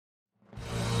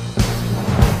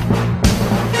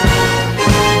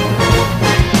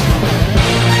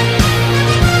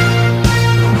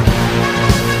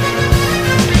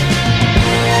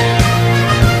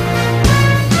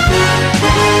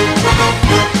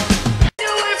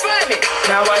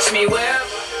Now watch me whip.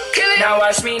 Kill it. Now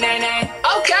watch me nay nay.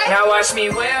 Okay. Now watch me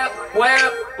whip.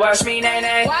 Watch me nay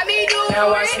nay. Why me do it?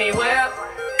 Now watch me whip.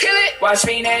 Kill it. Watch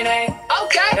me nay nay.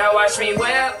 Okay. Now watch me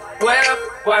whip.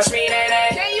 Watch me nay nay.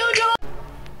 Can you do it?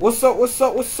 What's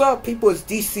up, people? It's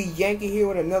DC Yankee here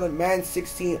with another Madden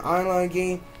 16 online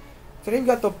game. Today we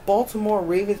got the Baltimore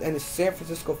Ravens and the San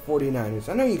Francisco 49ers.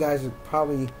 I know you guys are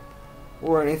probably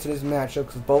weren't into this matchup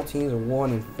because both teams are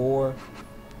 1-4.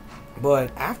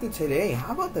 But after today,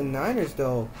 how about the Niners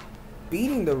though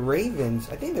beating the Ravens?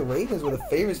 I think the Ravens were the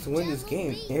favorites to win this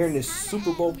game here in this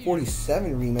Super Bowl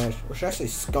 47 rematch, or should I say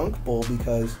Skunk Bowl,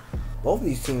 because both of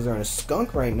these teams are in a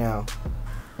skunk right now.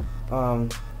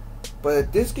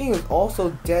 But this game is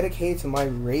also dedicated to my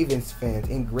Ravens fans.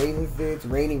 Engraven Vids,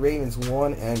 Rainy Ravens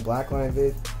 1, and Blackline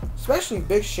Vids. Especially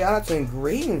big shout out to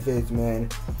Engraven Vids, man.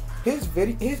 His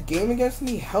game against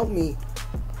me helped me.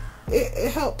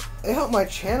 It helped my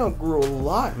channel grow a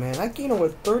lot, man. I gained over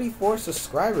 34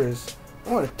 subscribers.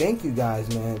 I want to thank you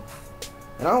guys, man.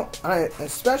 And I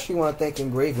especially want to thank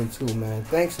Engraven too, man.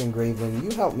 Thanks, Engraven.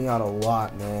 You helped me out a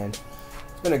lot, man.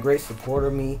 It's been a great support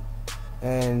of me.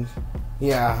 And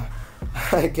yeah,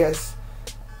 I guess,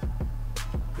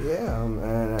 yeah,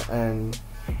 and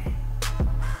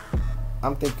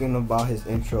I'm thinking about his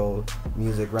intro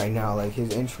music right now. Like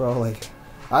his intro, like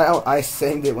I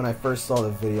sang it when I first saw the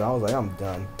video. I was like, I'm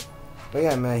done. But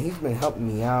yeah, man, he's been helping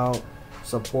me out,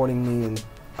 supporting me, and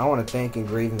I want to thank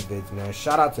Engraven Vids, man.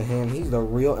 Shout out to him. He's the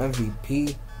real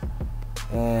MVP.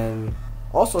 And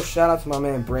also shout out to my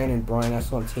man Brandon Bryan. That's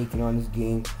who I'm taking on this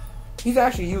game. He's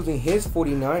actually using his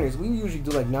 49ers. We usually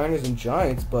do like Niners and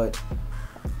Giants, but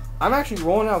I'm actually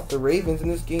rolling out the Ravens in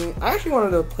this game. I actually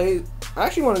wanted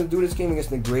to do this game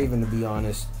against Engraven, to be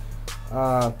honest.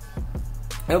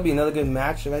 It'll be another good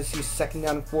match. I see 2nd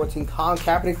down and 14. Colin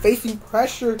Kaepernick facing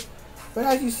pressure, but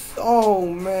as you oh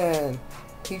man,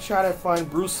 he tried to find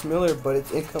Bruce Miller, but it's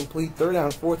incomplete. 3rd down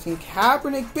and 14.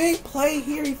 Kaepernick, big play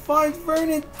here. He finds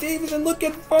Vernon Davis, and look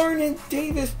at Vernon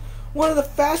Davis, one of the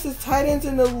fastest tight ends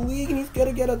in the league, and he's going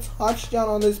to get a touchdown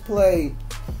on this play.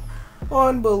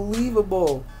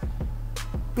 Unbelievable.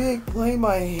 Big play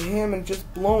by him, and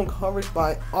just blown coverage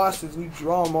by us as we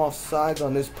draw him off sides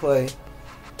on this play.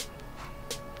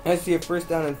 I see a 1st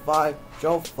down and 5.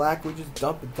 Joe Flacco just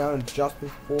dumped it down to Justin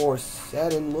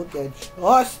Forsett, and look at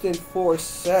Justin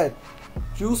Forsett.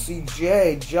 Juicy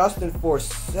J, Justin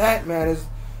Forsett, man. As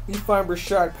we find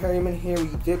Rashard Perryman here,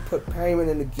 we did put Perryman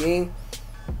in the game.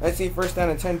 Let's see, 1st down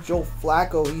and 10, Joe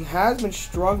Flacco. He has been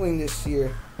struggling this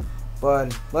year,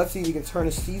 but let's see if he can turn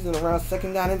the season around.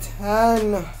 2nd down and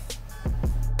 10.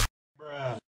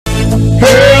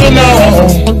 Hell no,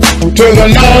 to the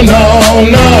no, no,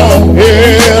 no.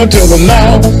 Hell to the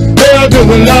no, hell to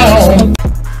the no.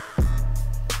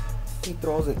 He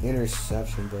throws an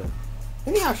interception, but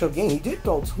in the actual game, he did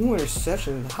throw 2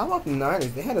 interceptions. How about the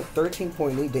Niners? They had a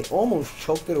 13-point lead. They almost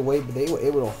choked it away, but they were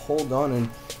able to hold on and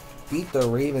beat the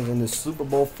Ravens in the Super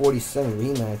Bowl 47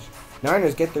 rematch.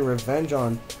 Niners get their revenge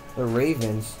on the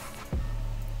Ravens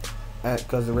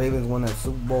because the Ravens won that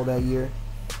Super Bowl that year,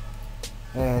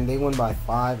 and they won by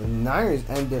 5. And Niners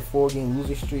end their 4-game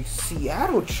losing streak.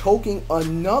 Seattle choking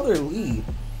another lead.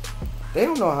 They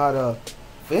don't know how to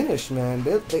finish, man.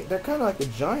 They're kind of like the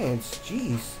Giants.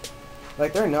 Jeez,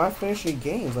 like they're not finishing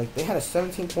games. Like they had a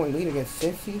 17-point lead against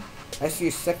Cincy. I see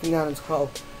a 2nd down and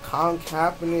 12. Colin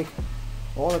Kaepernick,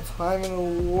 all the time in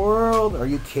the world. Are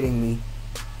you kidding me?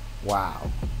 Wow.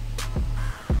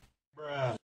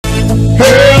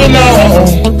 Hell no,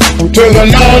 to the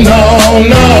no, no,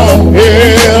 no.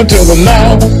 Hell to the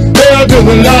no, hell to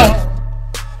the no.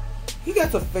 He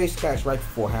got the face catch right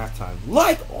before halftime.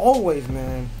 Like always,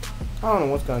 man. I don't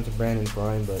know what's going to Brandon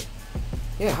Bryan, but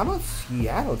yeah, how about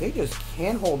Seattle? They just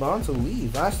can't hold on to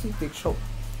leads. Last week they choked,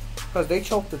 because they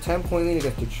choked the 10-point lead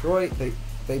against Detroit.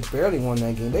 They barely won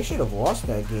that game. They should have lost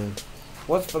that game.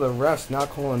 What's for the refs not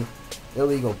calling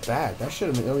illegal bat? That should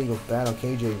have been illegal bat on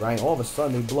KJ Wright. All of a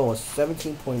sudden, they blow a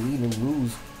 17-point lead and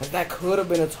lose. And that could have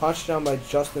been a touchdown by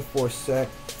Justin Forsett.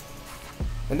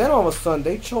 And then all of a sudden,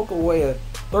 they choke away a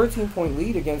 13-point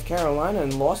lead against Carolina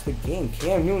and lost the game.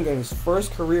 Cam Newton getting his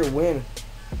first career win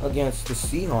against the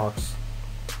Seahawks.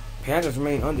 Panthers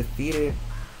remain undefeated.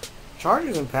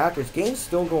 Chargers and Packers, game's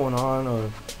still going on,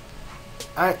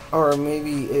 or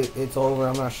maybe it's over.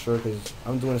 I'm not sure because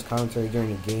I'm doing this commentary during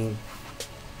the game.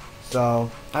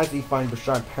 So as you find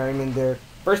Rashard Perryman there,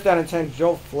 1st down and 10,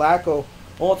 Joe Flacco.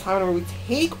 All time where we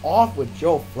take off with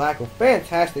Joe Flacco.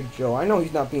 Fantastic Joe. I know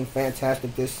he's not being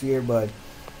fantastic this year, but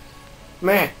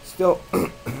man, still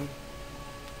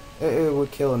it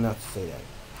would kill enough to say that.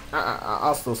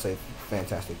 I'll still say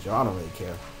fantastic Joe. I don't really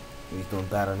care. He's doing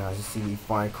better now. As you see, we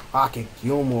find Crockett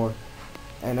Gilmore.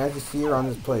 And as you see here on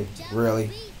this play, really?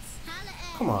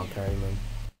 Come on, Perryman.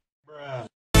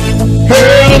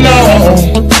 Hell no,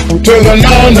 to the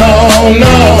no, no,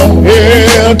 no.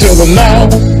 Hell to the no,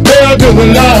 hell to the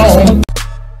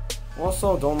no.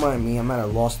 Also, don't mind me. I'm at a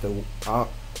loss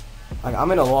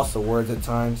I'm in a loss of words at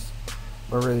times.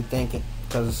 But really thinking,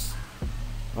 because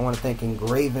I want to thank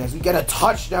Engraven as we get a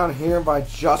touchdown here by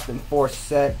Justin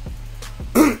Forsett.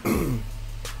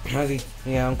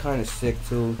 Yeah, I'm kind of sick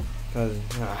too, because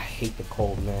I hate the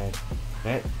cold, man.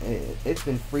 It's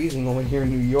been freezing over here in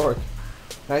New York.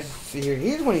 Nice to see here.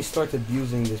 Here's when he starts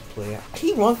abusing this play.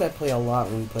 He runs that play a lot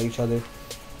when we play each other.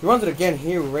 He runs it again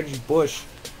here with Reggie Bush.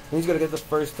 And he's going to get the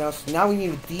first down. So now we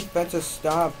need a defensive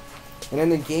stop. And then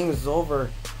the game is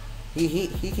over. He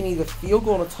can either field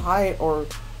goal to tie it or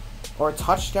a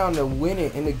touchdown to win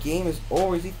it. And the game is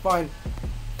over. As he finds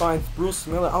Bruce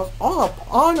Miller. I was all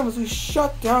up on him as we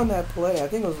shut down that play. I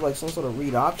think it was like some sort of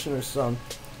read option or something.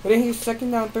 But then he's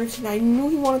second down, 13. I knew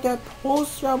he wanted that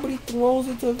post route, but he throws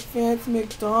it to Vance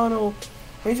McDonald.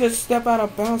 And he just step out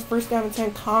of bounds. First down and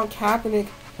 10, Colin Kaepernick.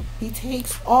 He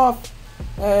takes off,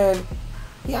 and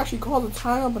he actually calls a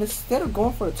timeout, but instead of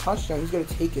going for a touchdown, he's going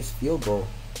to take his field goal.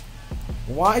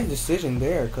 Wise decision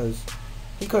there, because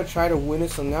he could have tried to win it.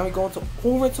 So now we go into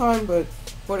overtime, but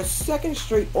for the second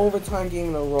straight overtime game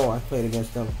in a row I played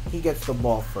against him, he gets the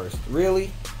ball first.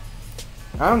 Really?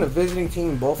 I'm the visiting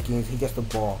team in both games. He gets the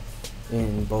ball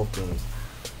in both games.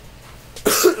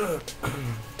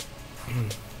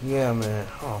 Yeah, man.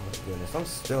 Oh my goodness. I'm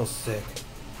still sick.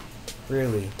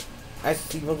 Really. I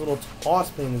see one little toss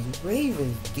playing this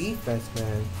Ravens defense,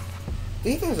 man.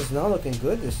 Defense is not looking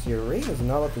good this year. Ravens are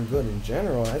not looking good in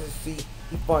general. I just see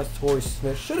he finds Torrey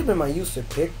Smith. Should have been my user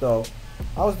pick though.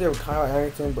 I was there with Kyle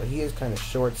Arrington, but he is kind of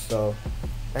short, so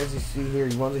as you see here,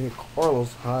 he runs in here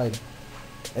Carlos Hyde.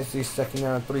 As you see second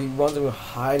down 3, he runs in with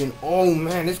Hyde, and oh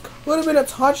man, this could have been a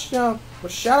touchdown.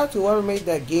 But shout out to whoever made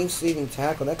that game-saving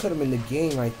tackle. That could have been the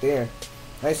game right there.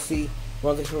 I see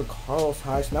runs in here with Carlos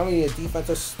Hyde. So now we need a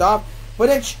defensive stop. But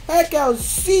then check out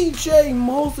C.J.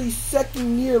 Mosley,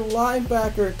 second-year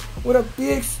linebacker, with a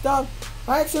big stop.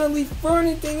 Accidentally,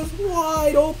 Vernon Davis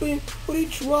wide open, but he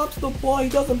drops the ball. He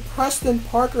doesn't Preston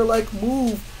Parker-like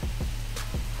move.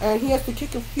 And he has to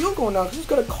kick a field goal now because it's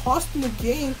going to cost him the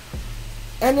game.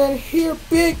 And then here,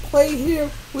 big play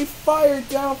here. We fire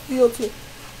downfield to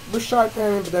Rashard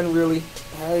Perryman, but then really,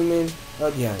 Perryman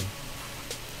again.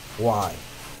 Why?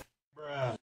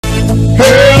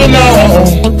 Hell no,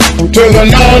 to the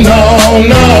no, no,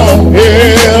 no.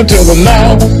 Hell to the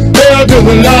no, hell to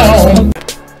the no.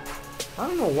 I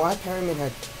don't know why Perryman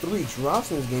had 3 drops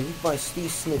in this game. He finds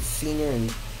Steve Smith Sr.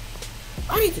 and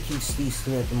I need to keep Steve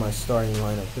Smith in my starting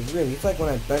lineup because really, it's like when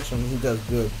I bench him, he does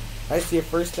good. I see a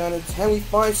first down and 10. We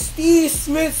find Steve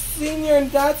Smith Sr.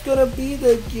 and that's gonna be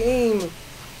the game.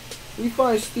 We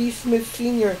find Steve Smith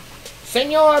Sr.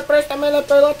 Señor, préstame la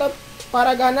pelota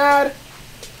para ganar.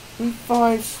 We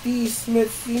find Steve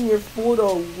Smith Sr. for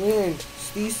the win.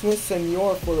 Steve Smith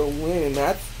Sr. for the win,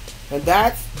 and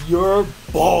that's your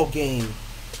ball game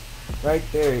right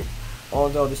there.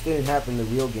 Although this didn't happen in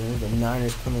the real game, the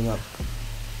Niners coming up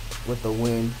with the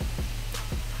win.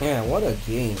 Man, what a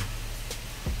game.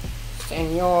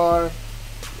 Señor,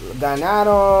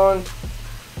 ganaron.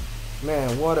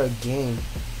 Man, what a game.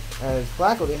 As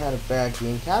Flacco, they had a bad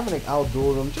game. Kaepernick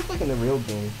outdueled them, just like in the real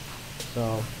game.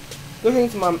 So, good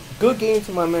game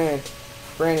to my man,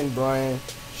 Brandon Bryan.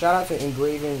 Shout out to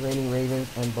Engraven, Reigning Ravens,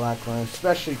 and Black Lion,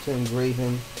 especially to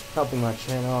Engraven, helping my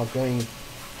channel out, getting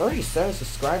 37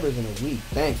 subscribers in a week.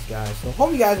 Thanks, guys. So,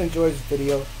 hope you guys enjoyed this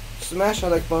video. Smash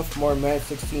that like button for more Madden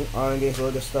 16 on games,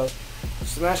 all this stuff.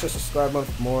 Smash the subscribe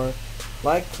button for more.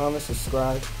 Like, comment,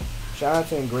 subscribe. Shout out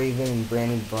to Engraven and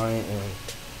Brandon Bryant, and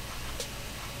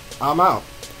I'm out.